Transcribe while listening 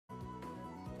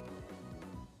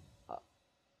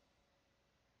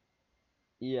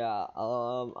Yeah,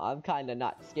 I'm kinda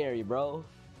not scary, bro.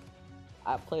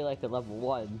 I play like a level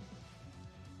 1.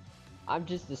 I'm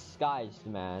just disguised,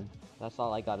 man. That's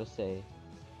all I gotta say.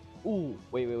 Ooh,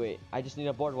 wait. I just need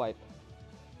a board wipe.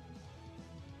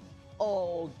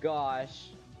 Oh, gosh.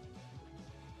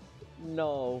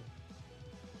 No.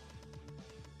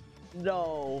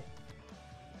 No.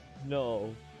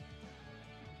 No.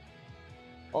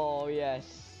 Oh, yes.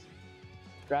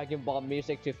 Dragon Ball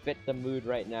music to fit the mood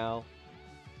right now.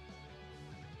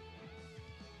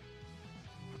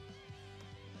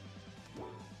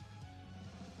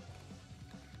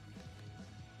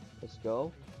 Let's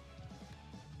go.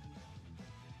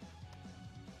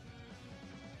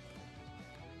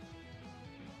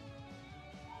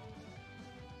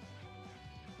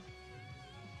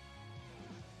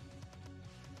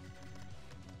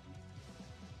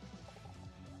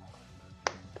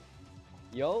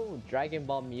 Yo, Dragon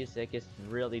Ball music is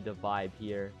really the vibe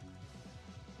here.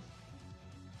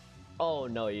 Oh,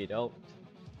 no, you don't.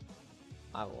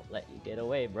 I won't let you get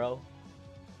away, bro.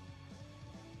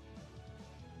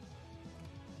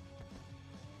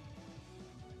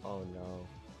 Oh, no.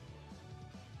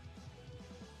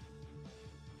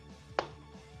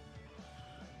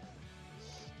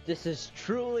 This is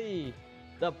truly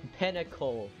the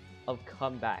pinnacle of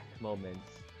comeback moments.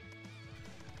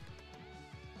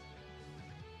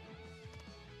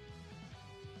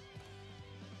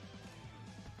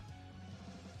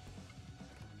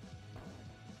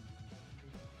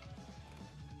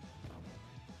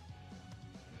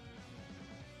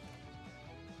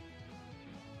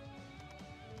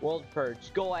 World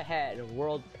Purge, go ahead,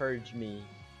 World Purge me.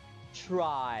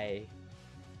 Try.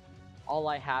 All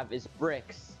I have is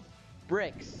bricks.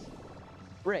 Bricks.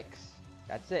 Bricks.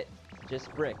 That's it.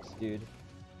 Just bricks, dude.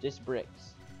 Just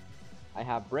bricks. I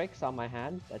have bricks on my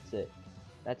hand. That's it.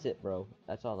 That's it, bro.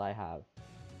 That's all I have.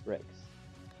 Bricks.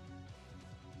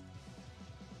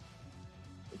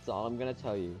 That's all I'm gonna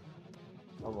tell you.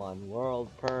 Come on,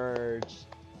 World Purge.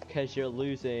 Cause you're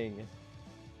losing.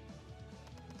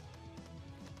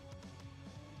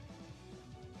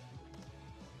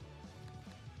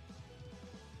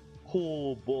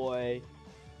 Oh boy.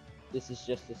 This is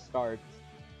just the start.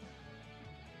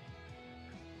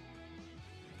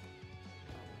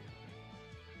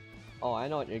 Oh, I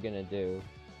know what you're gonna do.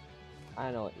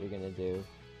 I know what you're gonna do.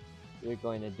 You're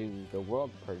going to do the World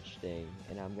Purge thing,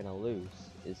 and I'm gonna lose.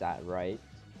 Is that right?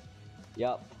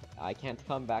 Yup. I can't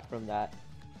come back from that.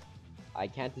 I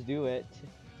can't do it.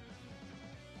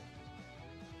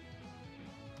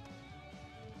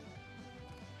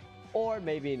 Or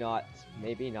maybe not.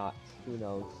 Maybe not. Who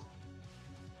knows?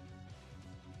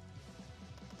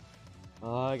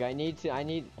 Ugh, I need...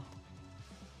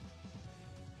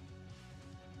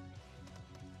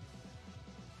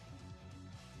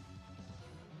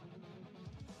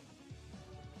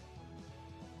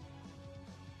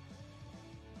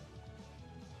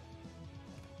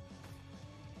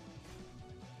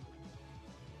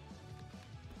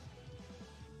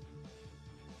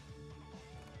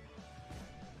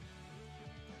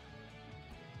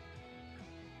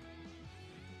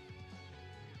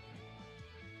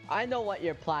 I know what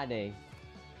you're planning.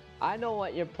 I know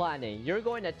what you're planning. You're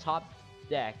going to top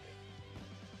deck.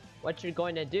 What you're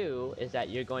going to do is that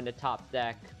you're going to top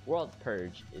deck World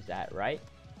Purge. Is that right?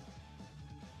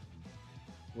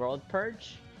 World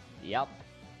Purge? Yup.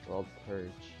 World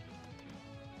Purge.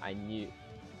 I knew.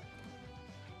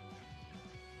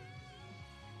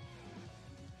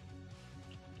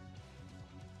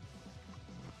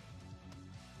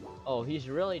 Oh, he's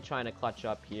really trying to clutch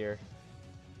up here.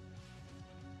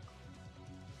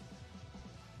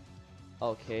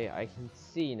 Okay, I can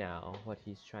see now what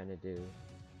he's trying to do.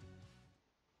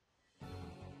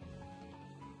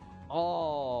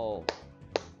 Oh!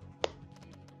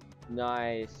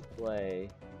 Nice play.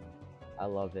 I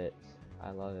love it.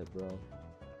 I love it, bro.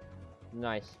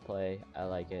 Nice play. I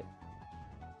like it.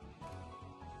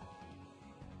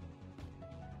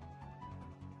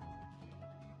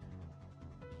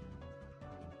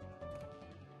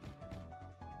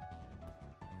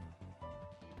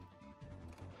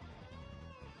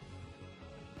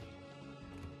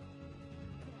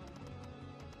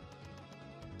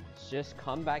 Just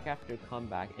comeback after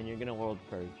comeback, and you're gonna World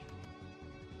Purge.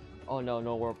 Oh no,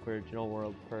 no World Purge, no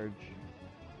World Purge.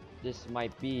 This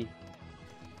might be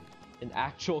an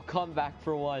actual comeback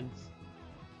for once.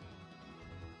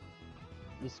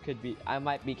 This could be... I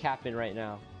might be capping right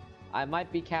now. I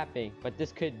might be capping, but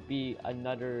this could be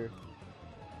another...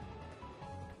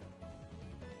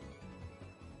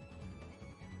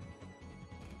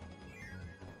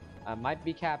 I might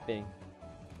be capping,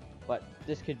 but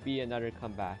this could be another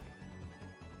comeback.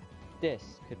 this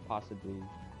could possibly...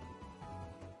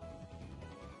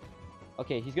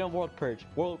 Okay, he's gonna world purge.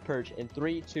 World purge in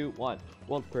 3, 2, 1.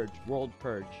 World purge. World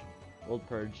purge. World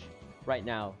purge. Right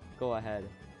now. Go ahead.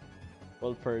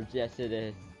 World purge. Yes, it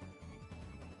is.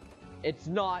 It's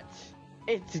not.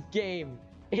 It's game.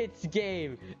 It's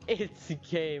game. It's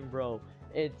game, bro.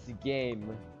 It's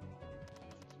game.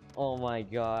 Oh my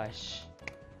gosh.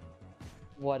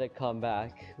 What a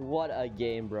comeback. What a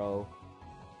game, bro.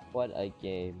 What a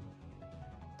game.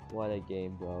 What a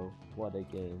game, bro. What a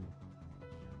game.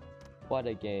 What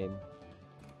a game.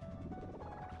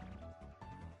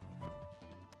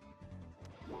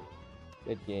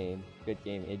 Good game. Good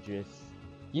game, Idris.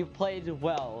 You played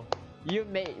well. You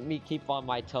made me keep on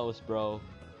my toes, bro.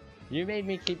 You made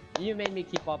me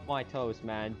keep up my toes,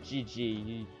 man.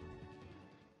 GG.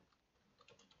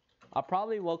 I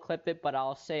probably will clip it, but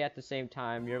I'll say at the same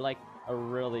time, you're like a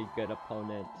really good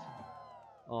opponent.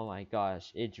 Oh my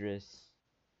gosh, Idris.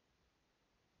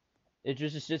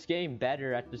 Idris is just getting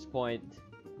better at this point.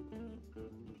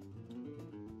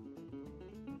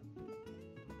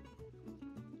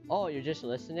 Oh, you're just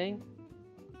listening?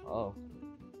 Oh.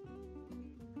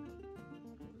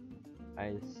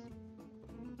 Nice.